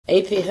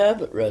A.P.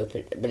 Herbert wrote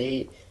it, but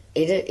he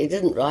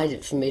didn't write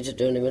it for me to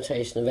do an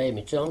imitation of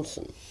Amy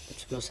Johnson,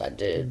 which of course I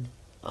did.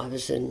 I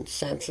was in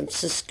San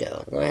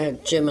Francisco, and I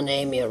had Jim and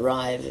Amy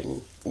arrive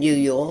in New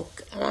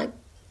York, and I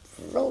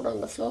rolled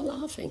on the floor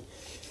laughing,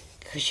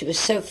 because she was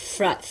so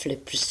frightfully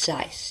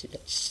precise,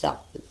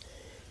 stuff.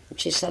 And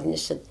she suddenly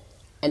said,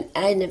 and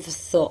I never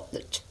thought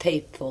that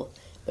people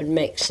would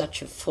make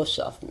such a fuss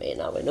of me.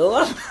 And I went,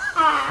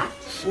 oh,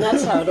 and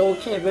that's how it all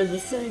came in the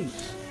thing.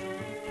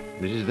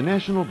 This is the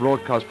National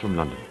Broadcast from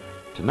London.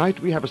 Tonight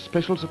we have a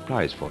special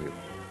surprise for you.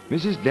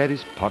 Mrs.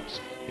 Gladys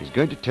Potts is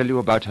going to tell you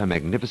about her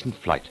magnificent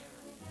flight.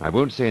 I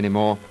won't say any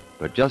more,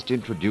 but just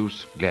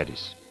introduce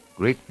Gladys,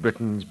 Great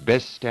Britain's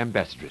best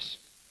ambassadress.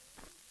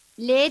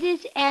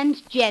 Ladies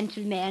and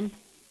gentlemen,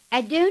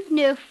 I don't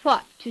know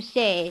what to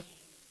say.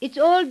 It's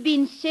all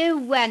been so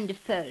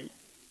wonderful.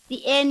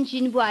 The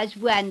engine was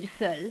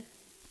wonderful.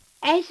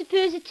 I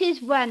suppose it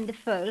is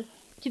wonderful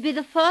to be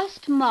the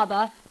first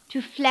mother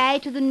to fly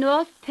to the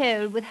North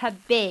Pole with her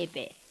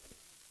baby.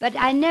 But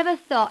I never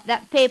thought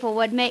that people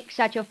would make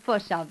such a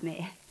fuss of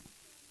me.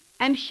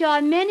 I'm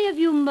sure many of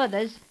you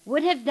mothers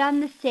would have done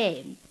the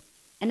same,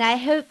 and I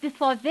hope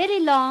before very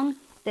long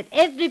that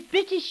every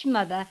British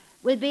mother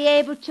will be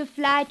able to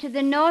fly to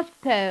the North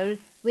Pole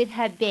with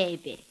her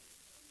baby.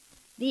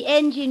 The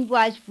engine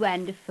was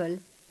wonderful.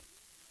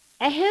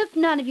 I hope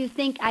none of you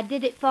think I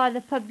did it for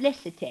the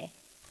publicity.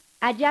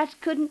 I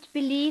just couldn't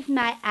believe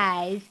my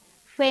eyes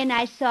when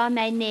I saw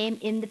my name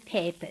in the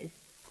papers.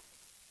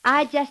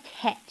 I just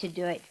had to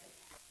do it.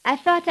 I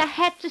thought I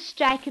had to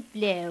strike a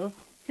blow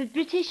for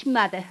British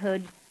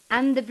motherhood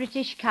and the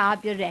British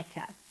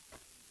carburettor.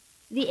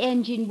 The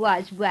engine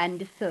was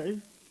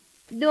wonderful.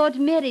 Lord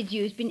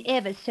Merridew's been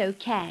ever so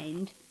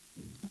kind.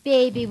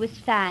 Baby was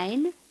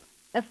fine.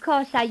 Of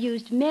course, I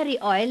used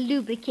Merry Oil,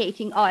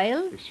 lubricating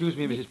oil. Excuse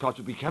me, Mrs. Potts,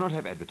 we cannot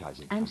have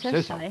advertising. I'm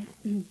so sorry.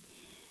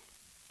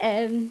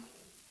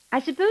 I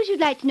suppose you'd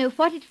like to know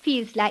what it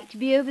feels like to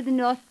be over the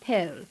North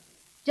Pole.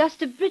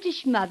 Just a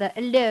British mother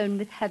alone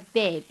with her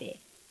baby.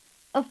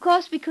 Of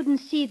course, we couldn't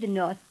see the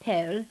North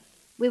Pole.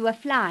 We were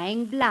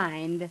flying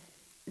blind,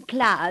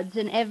 clouds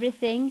and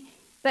everything,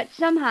 but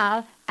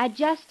somehow I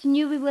just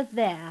knew we were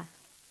there.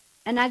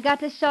 And I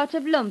got a sort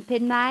of lump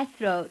in my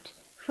throat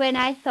when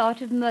I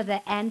thought of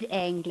Mother and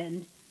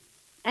England.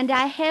 And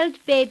I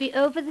held baby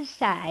over the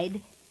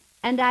side,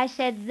 and I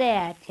said,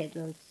 there,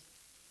 Tiddles.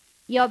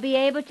 You'll be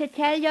able to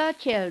tell your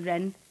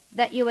children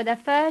that you were the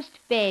first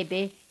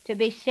baby to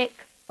be sick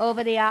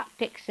over the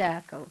Arctic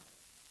Circle.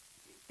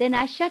 Then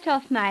I shut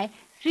off my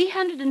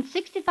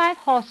 365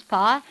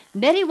 horsepower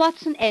Mary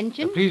Watson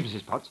engine. Please,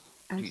 Mrs. Potts.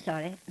 I'm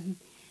sorry.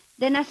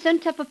 Then I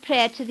sent up a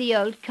prayer to the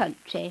old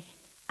country.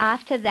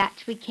 After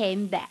that, we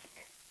came back.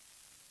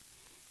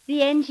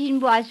 The engine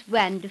was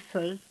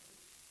wonderful.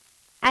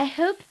 I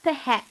hope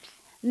perhaps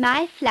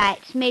my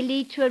flights may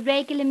lead to a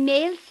regular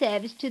mail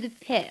service to the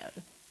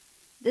Pole.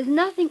 There's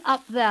nothing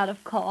up there,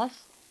 of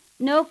course.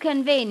 No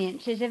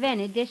conveniences of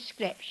any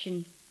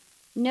description.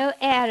 No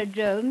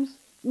aerodromes,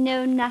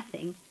 no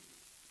nothing.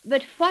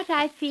 But what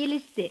I feel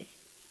is this.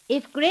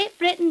 If Great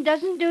Britain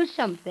doesn't do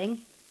something,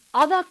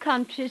 other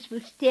countries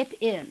will step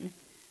in.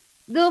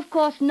 Though, of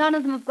course, none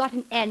of them have got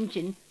an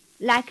engine,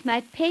 like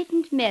my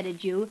patent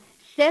Meridew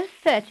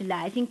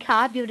self-fertilizing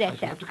carburettor. I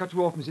shall have to cut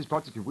you off, Mrs.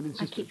 Potts, if you will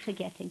insist. I keep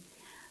forgetting.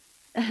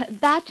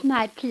 About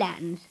my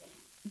plans.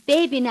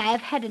 Baby and I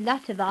have had a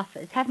lot of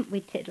offers, haven't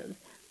we, Tiddles?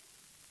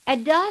 I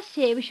dare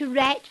say we should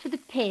write for the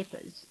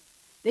papers,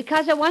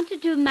 because I want to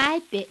do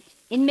my bit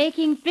in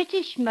making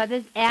British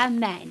mothers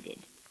air-minded.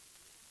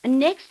 And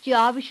next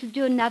year we shall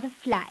do another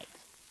flight.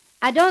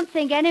 I don't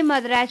think any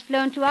mother has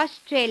flown to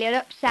Australia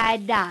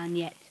upside down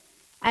yet.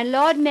 And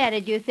Lord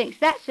Meridew thinks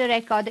that's a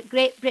record that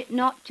Great Britain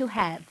ought to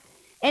have.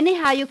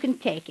 Anyhow, you can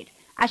take it.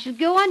 I shall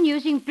go on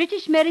using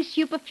British Merry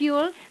Super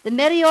Fuel, the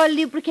Merry Oil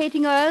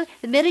Lubricating Oil,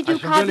 the Meridew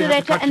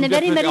Carburettor, and the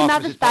Merry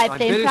Mother's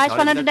biplane, price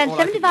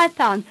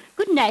 £175.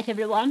 Good night,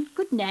 everyone.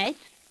 Good night.